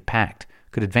tightly packed,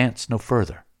 could advance no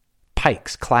further.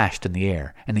 Pikes clashed in the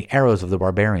air, and the arrows of the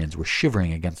barbarians were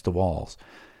shivering against the walls.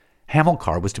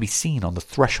 Hamilcar was to be seen on the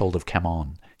threshold of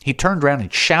Khamon. He turned round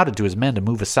and shouted to his men to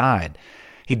move aside.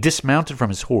 He dismounted from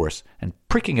his horse, and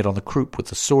pricking it on the croup with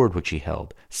the sword which he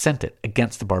held, sent it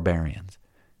against the barbarians.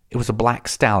 It was a black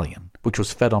stallion, which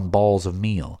was fed on balls of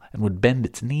meal, and would bend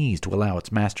its knees to allow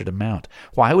its master to mount.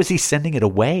 Why was he sending it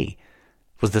away?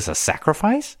 Was this a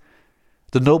sacrifice?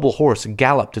 The noble horse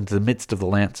galloped into the midst of the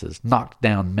lances, knocked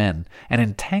down men, and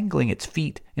entangling its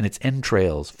feet in its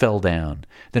entrails, fell down,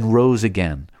 then rose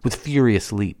again, with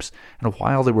furious leaps, and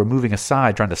while they were moving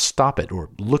aside, trying to stop it, or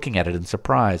looking at it in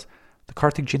surprise, the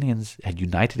Carthaginians had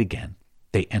united again.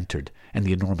 They entered, and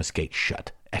the enormous gate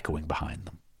shut, echoing behind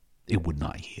them. It would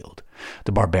not yield.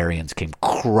 The barbarians came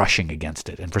crushing against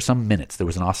it, and for some minutes there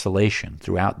was an oscillation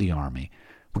throughout the army,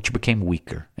 which became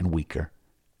weaker and weaker,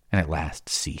 and at last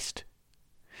ceased.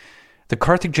 The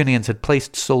Carthaginians had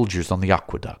placed soldiers on the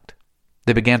aqueduct.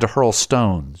 They began to hurl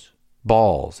stones,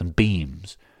 balls, and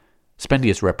beams.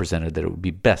 Spendius represented that it would be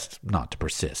best not to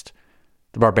persist.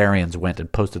 The barbarians went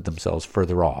and posted themselves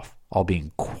further off, all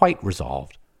being quite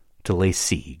resolved to lay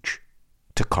siege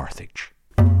to Carthage.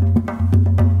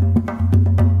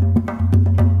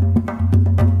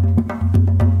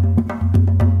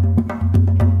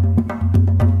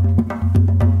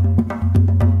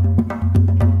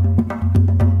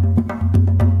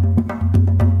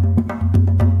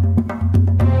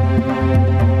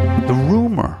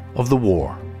 Of the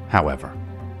war, however,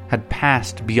 had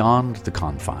passed beyond the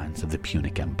confines of the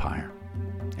Punic Empire,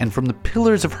 and from the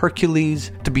Pillars of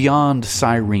Hercules to beyond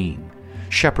Cyrene,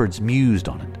 shepherds mused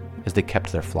on it as they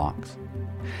kept their flocks,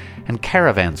 and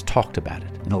caravans talked about it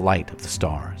in the light of the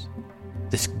stars.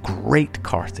 This great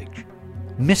Carthage,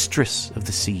 mistress of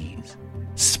the seas,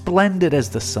 splendid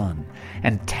as the sun,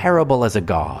 and terrible as a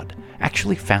god,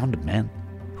 actually found men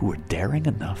who were daring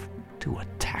enough to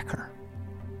attack her.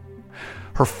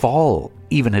 Her fall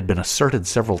even had been asserted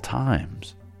several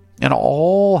times, and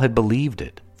all had believed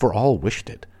it, for all wished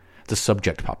it. The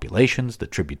subject populations, the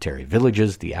tributary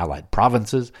villages, the allied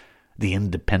provinces, the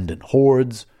independent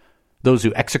hordes, those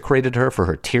who execrated her for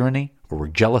her tyranny, or were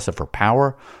jealous of her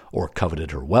power, or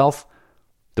coveted her wealth.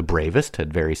 The bravest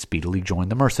had very speedily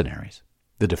joined the mercenaries.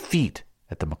 The defeat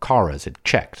at the Makkaras had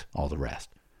checked all the rest.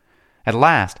 At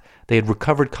last they had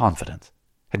recovered confidence,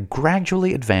 had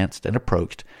gradually advanced and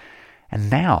approached, and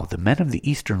now the men of the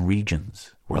eastern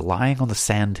regions were lying on the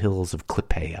sandhills of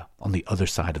Clypeia on the other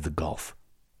side of the gulf.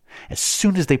 As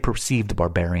soon as they perceived the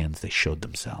barbarians, they showed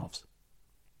themselves.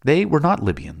 They were not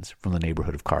Libyans from the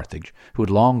neighborhood of Carthage, who had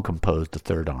long composed the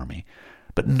Third Army,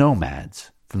 but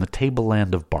nomads from the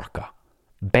tableland of Barca,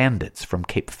 bandits from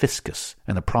Cape Fiscus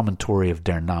and the promontory of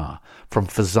Derna, from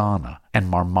Fazana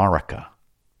and Marmarica.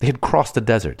 They had crossed the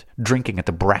desert, drinking at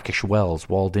the brackish wells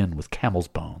walled in with camel's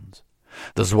bones.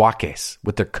 The Zouaques,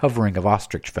 with their covering of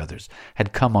ostrich feathers,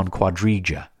 had come on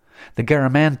quadriga. The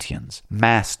Garamantians,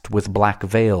 masked with black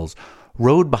veils,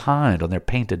 rode behind on their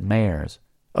painted mares.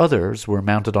 Others were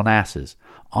mounted on asses,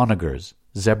 onagers,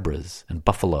 zebras, and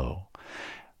buffalo,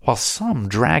 while some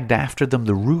dragged after them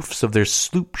the roofs of their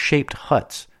sloop-shaped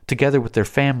huts, together with their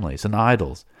families and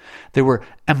idols. There were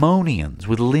Ammonians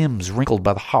with limbs wrinkled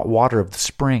by the hot water of the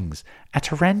springs,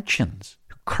 Atarantians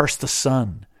who curse the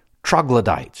sun,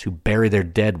 troglodytes who bury their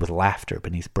dead with laughter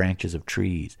beneath branches of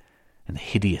trees, and the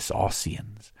hideous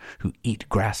Ossians who eat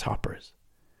grasshoppers,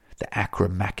 the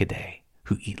Acromachidae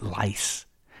who eat lice,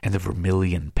 and the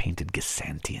vermilion-painted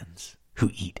Gessantians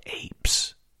who eat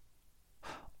apes.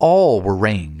 All were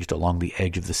ranged along the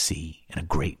edge of the sea in a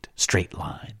great straight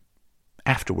line.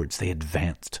 Afterwards they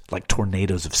advanced like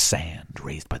tornadoes of sand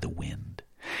raised by the wind.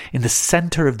 In the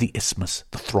center of the isthmus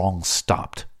the throng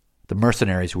stopped, the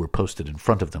mercenaries who were posted in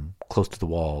front of them, close to the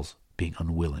walls, being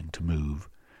unwilling to move.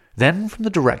 Then from the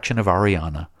direction of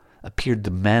Ariana appeared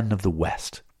the men of the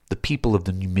west, the people of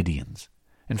the Numidians.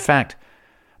 In fact,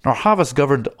 Narr'Havas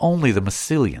governed only the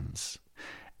Massilians,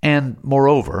 and,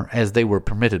 moreover, as they were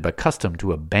permitted by custom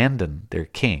to abandon their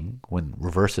king when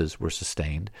reverses were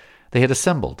sustained, they had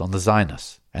assembled on the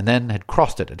Zinus, and then had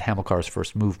crossed it at Hamilcar's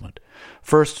first movement.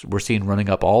 First were seen running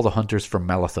up all the hunters from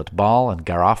Malathot Baal and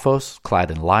Garaphos, clad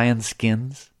in lion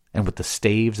skins, and with the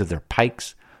staves of their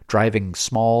pikes, driving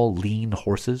small, lean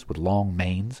horses with long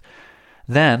manes.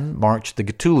 Then marched the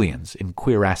Getulians in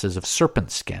cuirasses of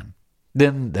serpent skin.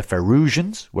 Then the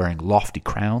Pharusians, wearing lofty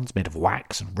crowns made of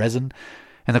wax and resin,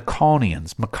 and the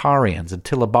Caunians, Maccarians, and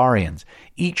Tilibarians,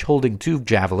 each holding 2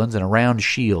 javelins and a round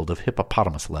shield of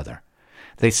hippopotamus leather.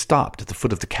 They stopped at the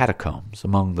foot of the catacombs,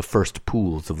 among the first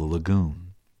pools of the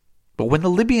lagoon. But when the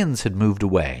Libyans had moved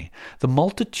away, the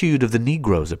multitude of the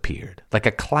Negroes appeared, like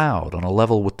a cloud on a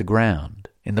level with the ground,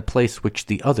 in the place which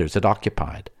the others had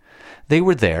occupied. They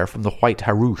were there from the White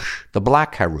Haroush, the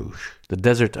Black Haroush, the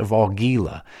desert of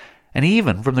Algila, and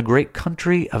even from the great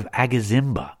country of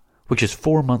Agazimba, which is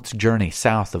 4 months' journey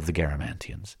south of the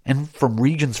Garamantians, and from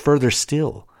regions further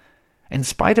still. In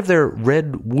spite of their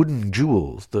red wooden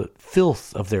jewels, the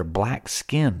filth of their black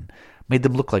skin made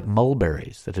them look like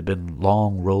mulberries that had been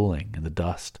long rolling in the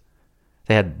dust.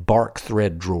 They had bark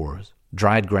thread drawers,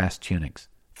 dried grass tunics,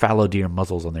 fallow deer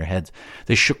muzzles on their heads.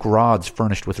 They shook rods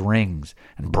furnished with rings,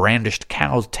 and brandished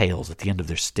cows' tails at the end of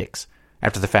their sticks,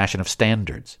 after the fashion of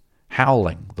standards,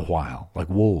 howling the while like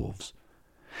wolves.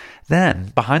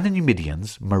 Then, behind the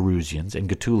Numidians, Marusians, and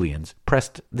Getulians,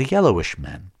 pressed the yellowish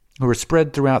men, who were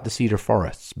spread throughout the cedar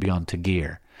forests beyond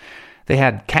Tagir. They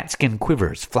had catskin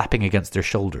quivers flapping against their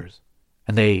shoulders,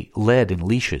 and they led in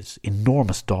leashes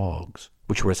enormous dogs,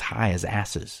 which were as high as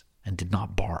asses, and did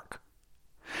not bark.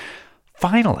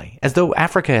 Finally, as though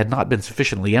Africa had not been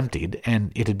sufficiently emptied,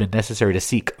 and it had been necessary to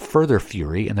seek further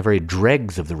fury in the very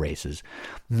dregs of the races,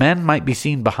 men might be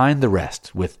seen behind the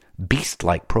rest with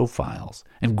beast-like profiles,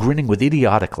 and grinning with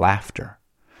idiotic laughter.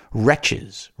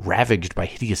 Wretches ravaged by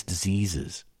hideous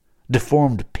diseases,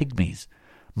 deformed pygmies,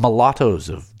 mulattoes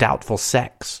of doubtful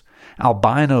sex,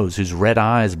 albinos whose red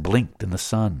eyes blinked in the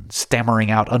sun, stammering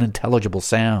out unintelligible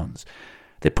sounds.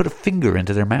 They put a finger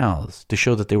into their mouths to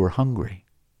show that they were hungry.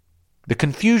 The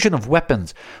confusion of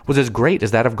weapons was as great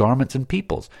as that of garments and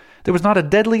peoples. There was not a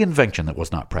deadly invention that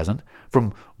was not present,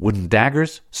 from wooden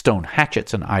daggers, stone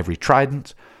hatchets, and ivory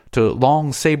tridents, to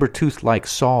long saber-tooth-like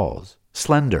saws,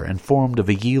 slender and formed of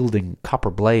a yielding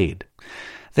copper blade.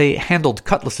 They handled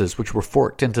cutlasses which were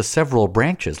forked into several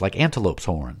branches like antelope's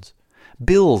horns,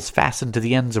 bills fastened to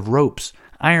the ends of ropes,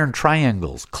 iron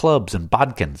triangles, clubs, and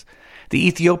bodkins. The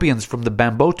Ethiopians from the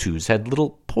Bambotus had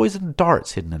little poisoned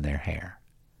darts hidden in their hair.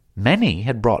 Many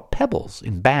had brought pebbles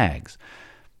in bags.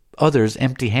 Others,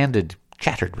 empty-handed,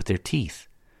 chattered with their teeth.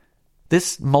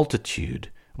 This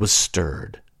multitude was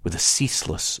stirred with a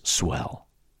ceaseless swell.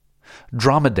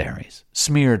 Dromedaries,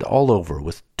 smeared all over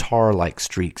with tar-like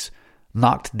streaks,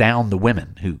 knocked down the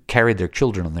women who carried their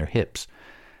children on their hips.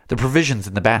 The provisions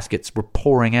in the baskets were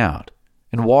pouring out.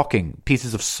 In walking,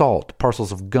 pieces of salt,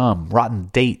 parcels of gum, rotten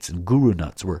dates, and guru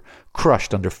nuts were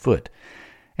crushed underfoot.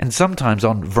 And sometimes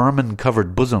on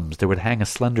vermin-covered bosoms there would hang a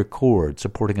slender cord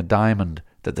supporting a diamond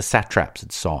that the satraps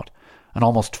had sought, an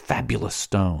almost fabulous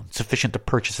stone, sufficient to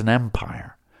purchase an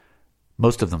empire.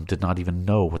 Most of them did not even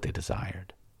know what they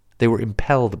desired. They were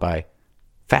impelled by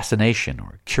fascination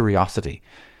or curiosity,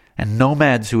 and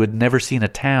nomads who had never seen a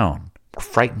town were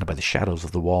frightened by the shadows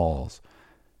of the walls.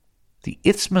 The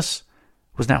isthmus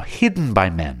was now hidden by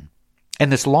men,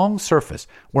 and this long surface,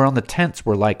 whereon the tents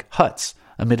were like huts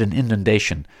amid an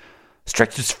inundation,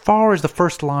 stretched as far as the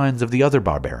first lines of the other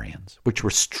barbarians, which were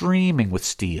streaming with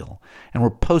steel and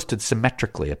were posted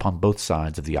symmetrically upon both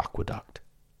sides of the aqueduct.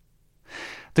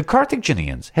 The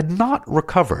Carthaginians had not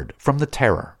recovered from the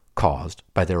terror caused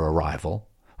by their arrival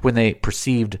when they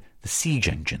perceived the siege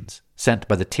engines sent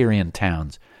by the Tyrian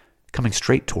towns coming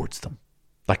straight towards them,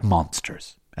 like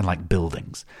monsters and like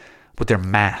buildings, with their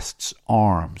masts,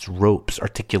 arms, ropes,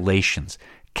 articulations,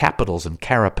 capitals and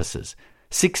carapaces,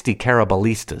 60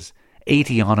 carabalistas,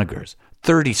 80 onagers,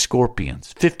 30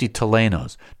 scorpions, 50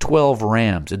 telenos, 12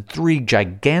 rams, and 3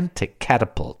 gigantic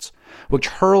catapults, which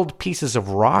hurled pieces of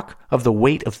rock of the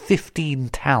weight of 15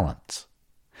 talents.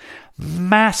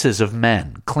 Masses of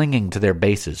men clinging to their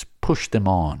bases pushed them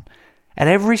on. At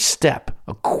every step,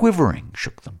 a quivering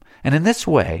shook them, and in this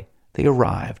way they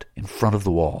arrived in front of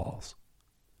the walls.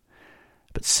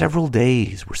 But several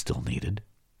days were still needed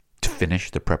to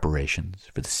finish the preparations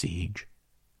for the siege.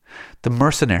 The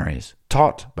mercenaries,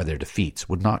 taught by their defeats,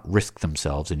 would not risk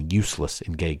themselves in useless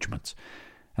engagements,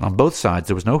 and on both sides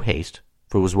there was no haste,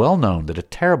 for it was well known that a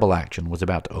terrible action was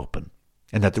about to open,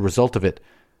 and that the result of it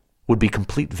would be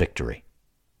complete victory,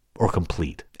 or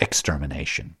complete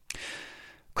extermination.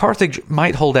 Carthage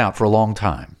might hold out for a long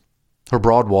time. Her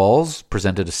broad walls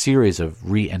presented a series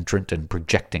of re-entrant and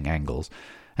projecting angles,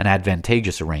 an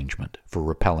advantageous arrangement for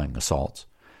repelling assaults.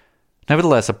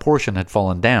 Nevertheless, a portion had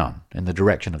fallen down in the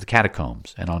direction of the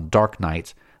catacombs, and on dark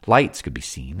nights lights could be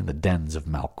seen in the dens of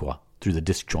Malqua through the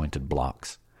disjointed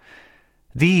blocks.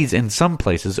 These, in some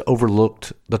places,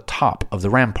 overlooked the top of the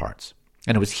ramparts,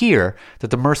 and it was here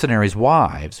that the mercenaries'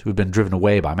 wives, who had been driven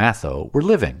away by Matho, were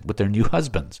living with their new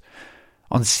husbands.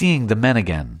 On seeing the men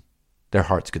again, their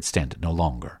hearts could stand it no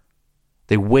longer.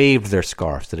 They waved their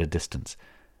scarfs at a distance.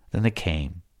 Then they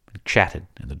came and chatted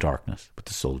in the darkness with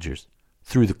the soldiers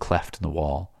through the cleft in the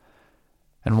wall.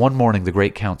 And one morning the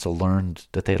great council learned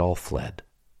that they had all fled.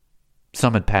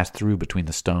 Some had passed through between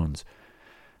the stones.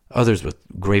 Others, with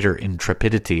greater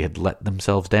intrepidity, had let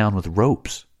themselves down with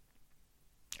ropes.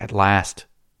 At last,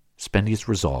 Spendius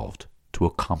resolved to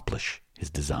accomplish his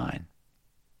design.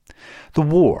 The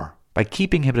war, by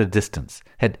keeping him at a distance,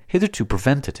 had hitherto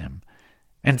prevented him,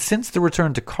 and since the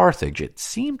return to Carthage it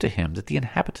seemed to him that the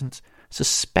inhabitants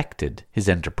suspected his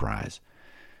enterprise.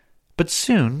 But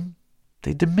soon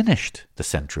they diminished the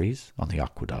sentries on the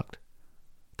aqueduct.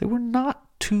 There were not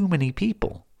too many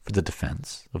people for the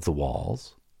defense of the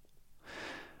walls.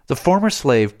 The former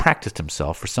slave practiced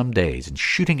himself for some days in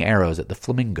shooting arrows at the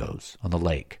flamingos on the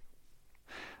lake.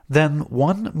 Then,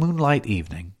 one moonlight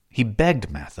evening, he begged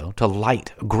Matho to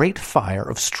light a great fire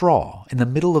of straw in the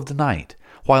middle of the night,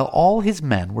 while all his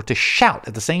men were to shout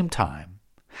at the same time,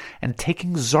 and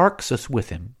taking Zarxus with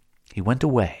him, he went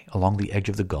away along the edge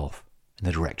of the gulf in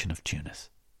the direction of Tunis.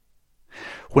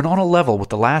 When on a level with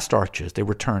the last arches, they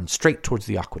returned straight towards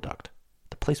the aqueduct.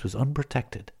 The place was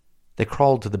unprotected. They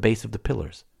crawled to the base of the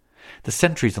pillars. The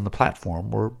sentries on the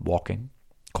platform were walking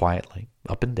quietly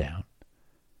up and down.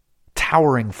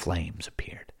 Towering flames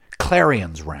appeared.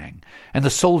 Clarions rang, and the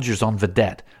soldiers on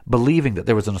vedette, believing that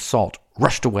there was an assault,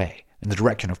 rushed away in the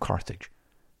direction of Carthage.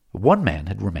 One man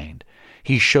had remained.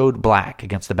 He showed black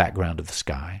against the background of the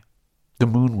sky. The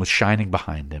moon was shining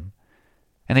behind him,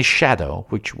 and a shadow,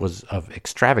 which was of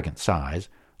extravagant size,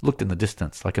 looked in the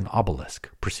distance like an obelisk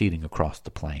proceeding across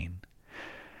the plain.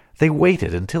 They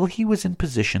waited until he was in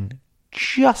position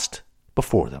just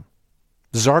before them.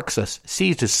 Zarxus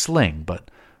seized his sling, but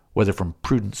whether from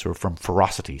prudence or from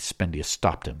ferocity, Spendius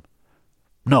stopped him.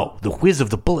 "No, the whiz of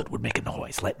the bullet would make a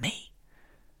noise. Let me."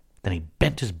 Then he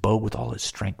bent his bow with all his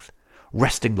strength,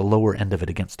 resting the lower end of it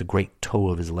against the great toe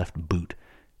of his left boot.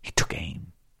 He took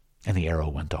aim, and the arrow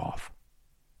went off.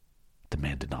 The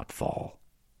man did not fall.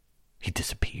 He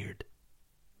disappeared.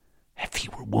 "If he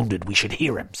were wounded, we should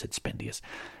hear him," said Spendius,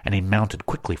 and he mounted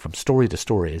quickly from story to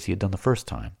story as he had done the first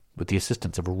time, with the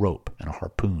assistance of a rope and a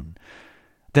harpoon.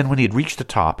 Then, when he had reached the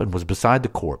top and was beside the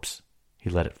corpse, he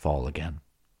let it fall again.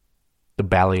 The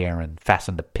Balearan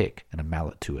fastened a pick and a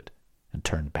mallet to it and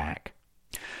turned back.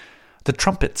 The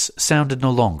trumpets sounded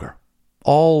no longer.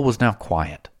 All was now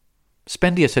quiet.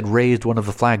 Spendius had raised one of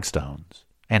the flagstones,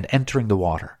 and entering the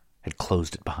water, had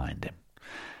closed it behind him.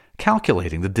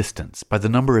 Calculating the distance by the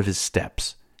number of his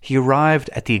steps, he arrived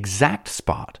at the exact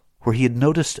spot where he had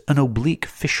noticed an oblique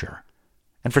fissure,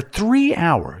 and for 3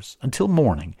 hours until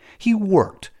morning he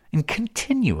worked in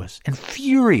continuous and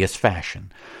furious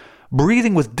fashion,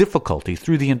 breathing with difficulty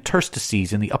through the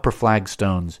interstices in the upper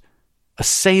flagstones,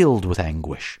 assailed with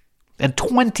anguish, and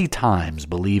 20 times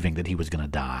believing that he was going to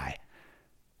die.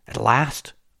 At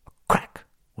last, a crack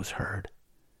was heard,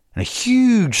 and a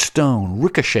huge stone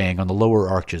ricocheting on the lower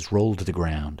arches rolled to the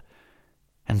ground.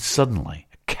 And suddenly,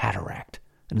 a cataract,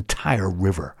 an entire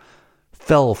river,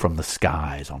 fell from the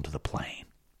skies onto the plain.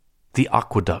 The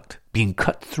aqueduct, being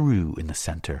cut through in the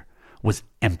center, was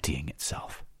emptying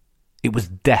itself. It was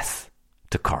death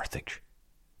to Carthage,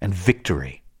 and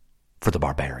victory for the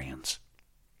barbarians.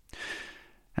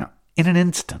 Now, in an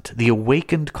instant, the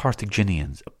awakened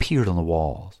Carthaginians appeared on the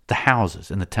walls, the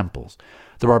houses, and the temples.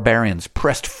 The barbarians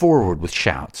pressed forward with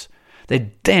shouts. They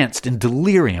danced in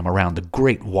delirium around the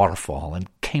great waterfall and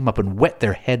came up and wet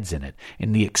their heads in it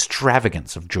in the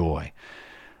extravagance of joy.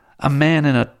 A man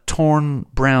in a torn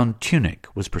brown tunic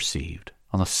was perceived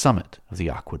on the summit of the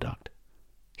aqueduct.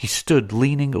 He stood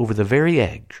leaning over the very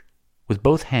edge, with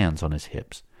both hands on his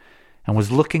hips, and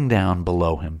was looking down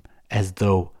below him as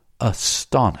though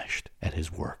astonished at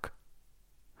his work.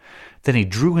 Then he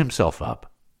drew himself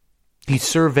up. He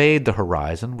surveyed the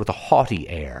horizon with a haughty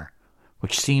air,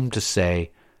 which seemed to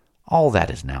say, "All that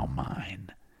is now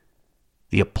mine."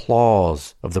 The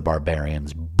applause of the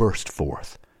barbarians burst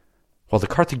forth, while the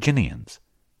Carthaginians,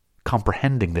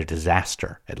 comprehending their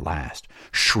disaster at last,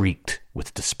 shrieked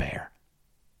with despair.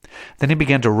 Then he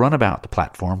began to run about the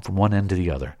platform from one end to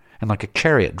the other, and like a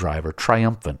chariot driver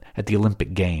triumphant at the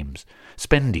Olympic Games,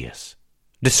 Spendius,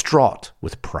 distraught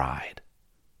with pride,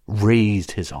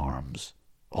 raised his arms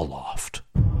aloft.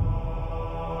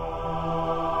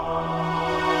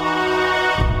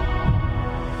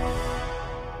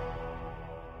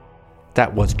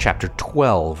 That was chapter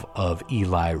 12 of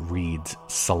Eli Reed's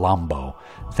Salambo.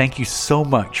 Thank you so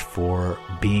much for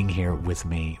being here with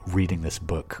me reading this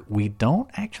book. We don't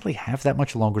actually have that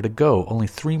much longer to go, only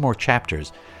 3 more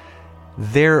chapters.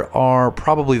 There are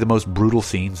probably the most brutal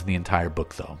scenes in the entire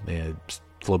book, though.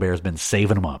 Flaubert's been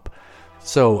saving them up.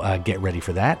 So get ready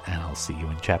for that, and I'll see you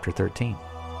in chapter 13.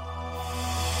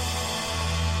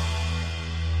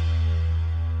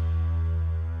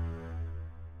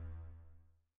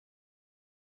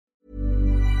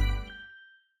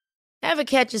 Ever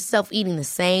catch yourself eating the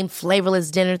same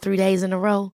flavorless dinner 3 days in a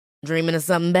row? Dreaming of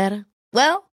something better?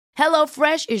 Well,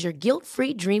 HelloFresh is your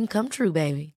guilt-free dream come true,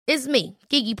 baby. It's me,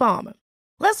 Keke Palmer.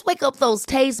 Let's wake up those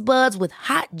taste buds with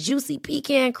hot, juicy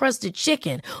pecan-crusted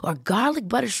chicken or garlic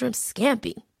butter shrimp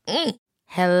scampi.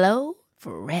 Hello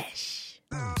Fresh.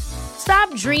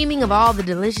 Stop dreaming of all the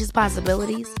delicious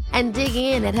possibilities and dig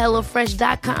in at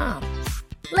HelloFresh.com.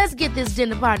 Let's get this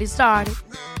dinner party started.